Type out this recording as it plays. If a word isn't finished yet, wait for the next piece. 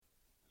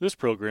This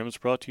program is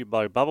brought to you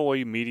by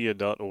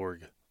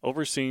BibleWayMedia.org,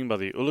 overseen by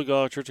the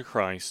Oologah Church of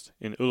Christ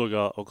in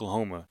Oologah,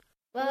 Oklahoma.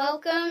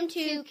 Welcome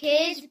to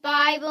Kids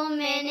Bible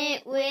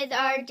Minute with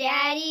our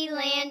daddy,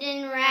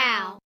 Landon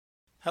Rao.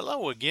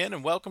 Hello again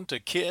and welcome to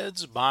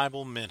Kids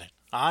Bible Minute.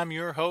 I'm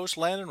your host,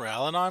 Landon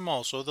Rao, and I'm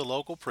also the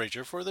local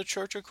preacher for the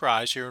Church of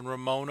Christ here in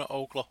Ramona,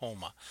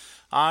 Oklahoma.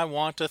 I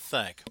want to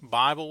thank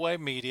Bible Way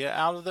Media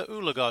out of the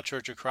Oologah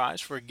Church of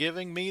Christ for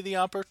giving me the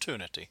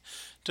opportunity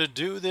to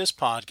do this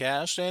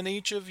podcast, and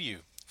each of you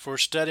for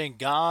studying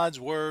God's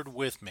Word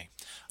with me.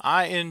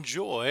 I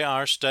enjoy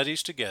our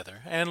studies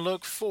together and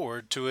look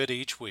forward to it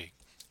each week.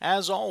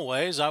 As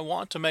always, I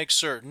want to make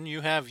certain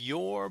you have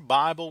your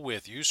Bible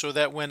with you so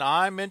that when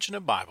I mention a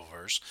Bible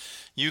verse,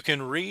 you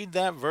can read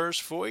that verse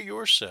for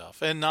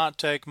yourself and not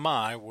take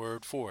my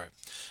word for it.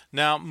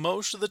 Now,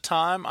 most of the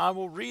time, I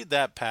will read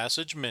that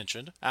passage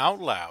mentioned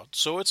out loud,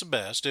 so it's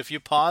best if you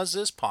pause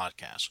this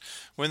podcast.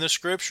 When the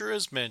scripture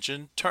is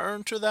mentioned,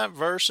 turn to that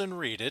verse and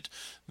read it,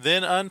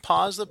 then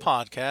unpause the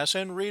podcast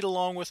and read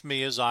along with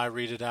me as I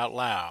read it out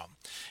loud.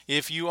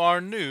 If you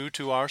are new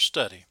to our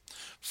study,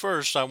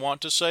 first, I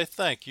want to say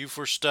thank you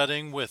for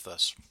studying with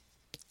us.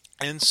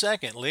 And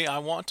secondly, I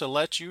want to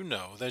let you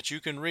know that you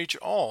can reach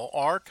all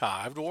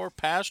archived or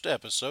past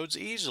episodes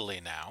easily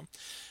now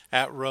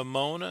at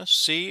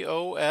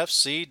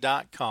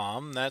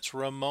RamonaCofc.com. That's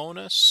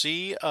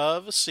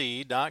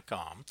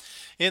RamonaCofc.com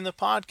in the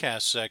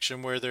podcast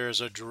section where there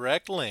is a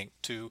direct link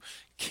to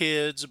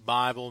Kids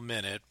Bible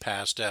Minute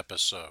past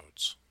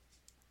episodes.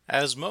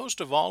 As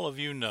most of all of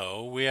you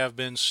know, we have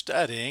been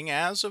studying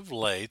as of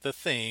late the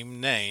theme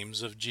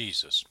Names of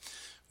Jesus,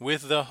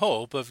 with the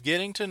hope of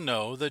getting to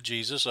know the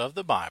Jesus of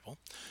the Bible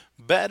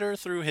better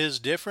through his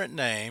different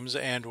names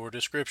and or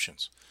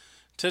descriptions.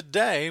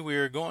 Today we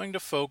are going to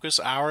focus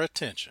our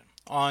attention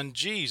on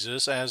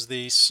Jesus as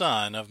the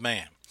Son of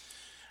Man.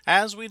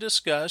 As we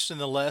discussed in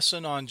the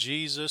lesson on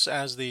Jesus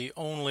as the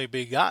only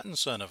begotten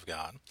Son of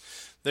God,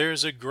 there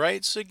is a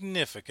great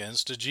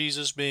significance to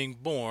Jesus being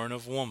born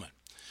of woman.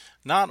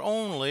 Not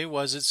only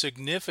was it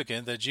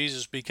significant that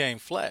Jesus became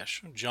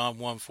flesh, John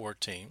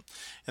 1:14,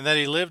 and that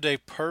he lived a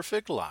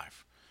perfect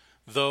life,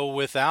 though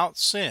without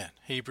sin,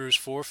 Hebrews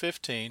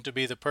 4:15, to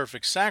be the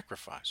perfect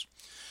sacrifice,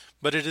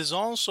 but it is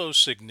also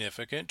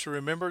significant to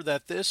remember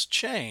that this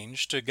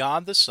change to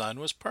God the Son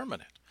was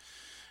permanent,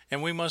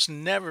 and we must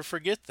never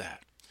forget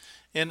that.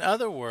 In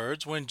other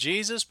words, when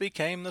Jesus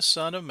became the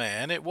Son of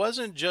Man, it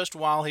wasn't just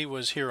while he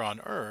was here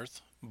on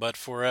earth, but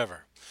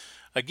forever.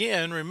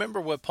 Again, remember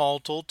what Paul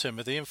told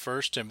Timothy in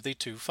 1 Timothy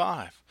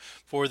 2:5.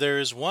 For there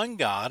is one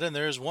God, and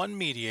there is one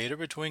mediator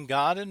between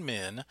God and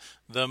men,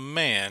 the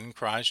man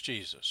Christ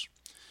Jesus.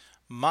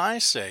 My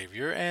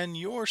Savior and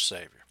your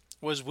Savior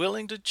was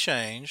willing to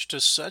change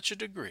to such a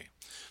degree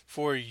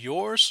for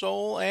your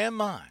soul and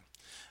mine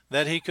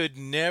that he could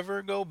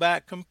never go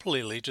back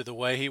completely to the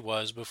way he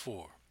was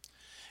before.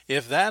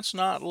 If that's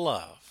not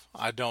love,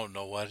 I don't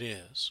know what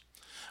is.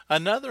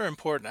 Another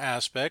important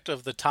aspect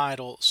of the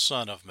title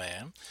Son of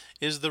Man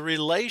is the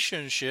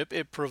relationship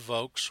it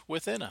provokes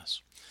within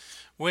us.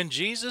 When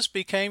Jesus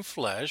became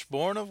flesh,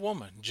 born of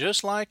woman,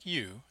 just like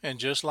you and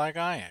just like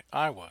I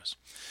was,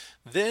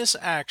 this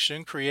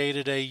action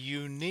created a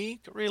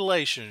unique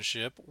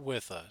relationship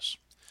with us.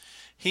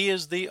 He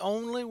is the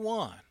only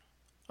one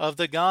of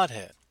the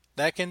Godhead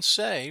that can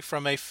say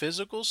from a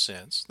physical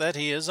sense that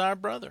he is our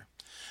brother.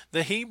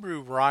 The Hebrew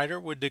writer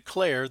would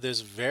declare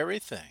this very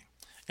thing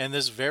and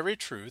this very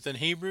truth in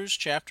Hebrews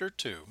chapter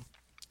 2,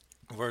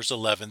 verse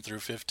 11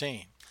 through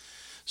 15.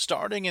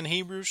 Starting in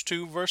Hebrews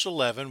 2, verse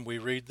 11, we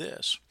read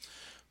this: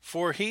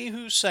 For he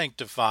who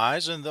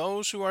sanctifies and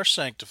those who are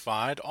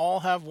sanctified all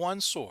have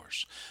one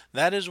source.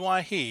 That is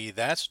why he,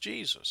 that's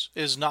Jesus,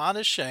 is not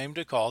ashamed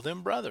to call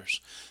them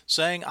brothers,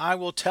 saying, I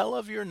will tell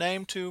of your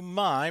name to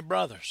my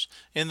brothers.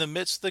 In the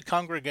midst of the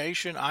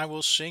congregation I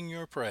will sing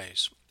your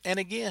praise. And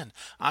again,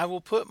 I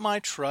will put my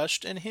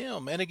trust in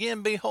him. And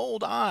again,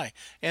 behold, I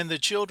and the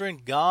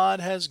children God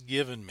has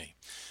given me.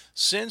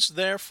 Since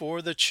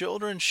therefore the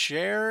children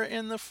share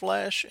in the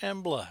flesh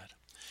and blood,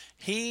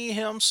 he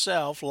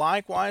himself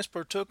likewise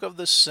partook of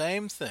the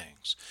same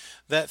things,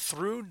 that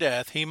through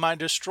death he might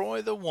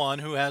destroy the one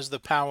who has the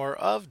power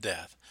of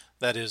death,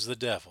 that is the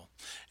devil,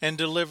 and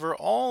deliver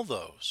all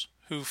those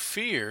who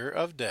fear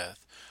of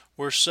death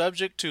were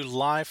subject to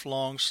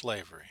lifelong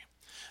slavery.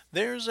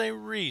 There's a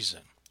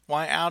reason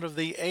why out of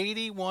the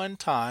 81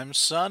 times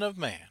Son of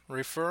Man,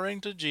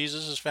 referring to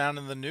Jesus, is found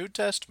in the New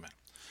Testament,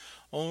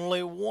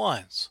 only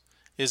once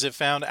is it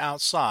found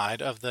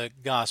outside of the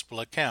gospel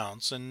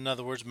accounts, in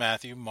other words,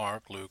 Matthew,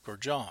 Mark, Luke, or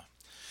John.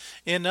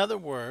 In other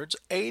words,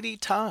 80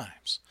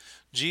 times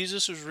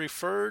Jesus is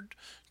referred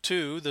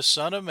to the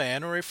Son of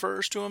Man, or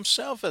refers to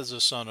himself as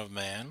the Son of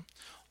Man,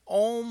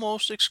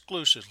 almost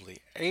exclusively,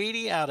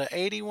 80 out of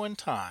 81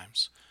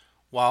 times,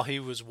 while he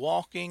was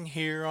walking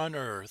here on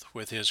earth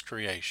with his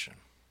creation.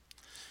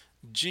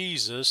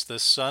 Jesus, the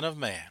Son of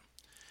Man,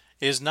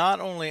 is not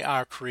only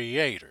our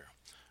Creator,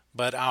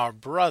 but our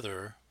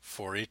brother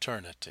for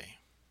eternity.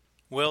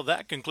 Well,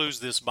 that concludes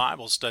this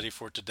Bible study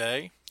for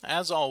today.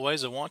 As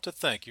always, I want to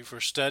thank you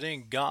for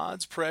studying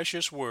God's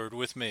precious Word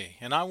with me,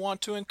 and I want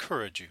to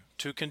encourage you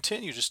to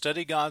continue to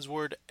study God's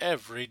Word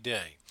every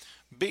day.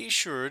 Be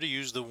sure to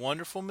use the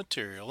wonderful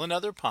material and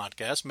other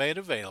podcasts made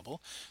available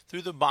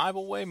through the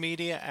Bible Way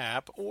Media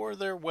app or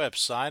their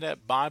website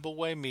at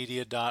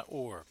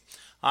BibleWayMedia.org.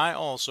 I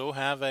also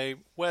have a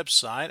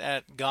website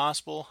at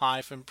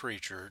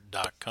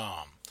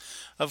gospel-preacher.com.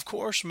 Of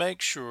course,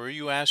 make sure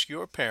you ask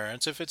your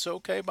parents if it's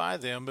okay by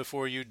them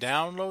before you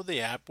download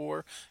the app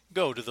or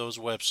go to those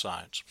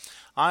websites.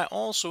 I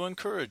also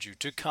encourage you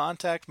to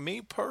contact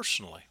me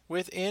personally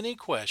with any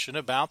question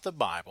about the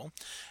Bible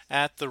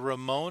at the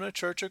Ramona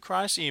Church of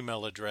Christ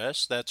email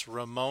address. That's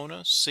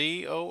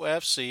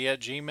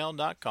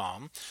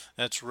ramonacofc@gmail.com.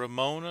 That's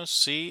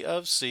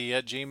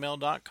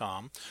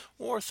ramonacofc@gmail.com,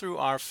 or through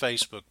our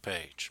Facebook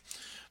page.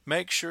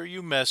 Make sure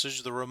you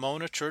message the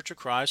Ramona Church of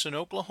Christ in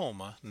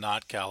Oklahoma,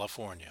 not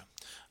California.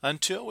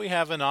 Until we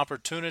have an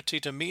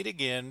opportunity to meet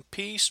again,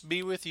 peace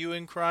be with you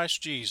in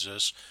Christ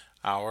Jesus,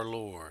 our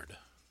Lord.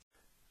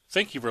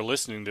 Thank you for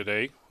listening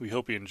today. We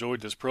hope you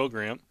enjoyed this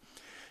program.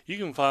 You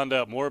can find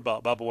out more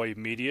about Bible Way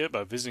Media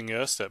by visiting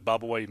us at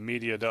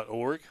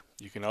BibleWayMedia.org.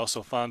 You can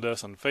also find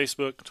us on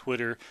Facebook,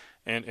 Twitter,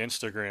 and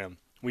Instagram.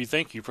 We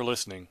thank you for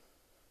listening.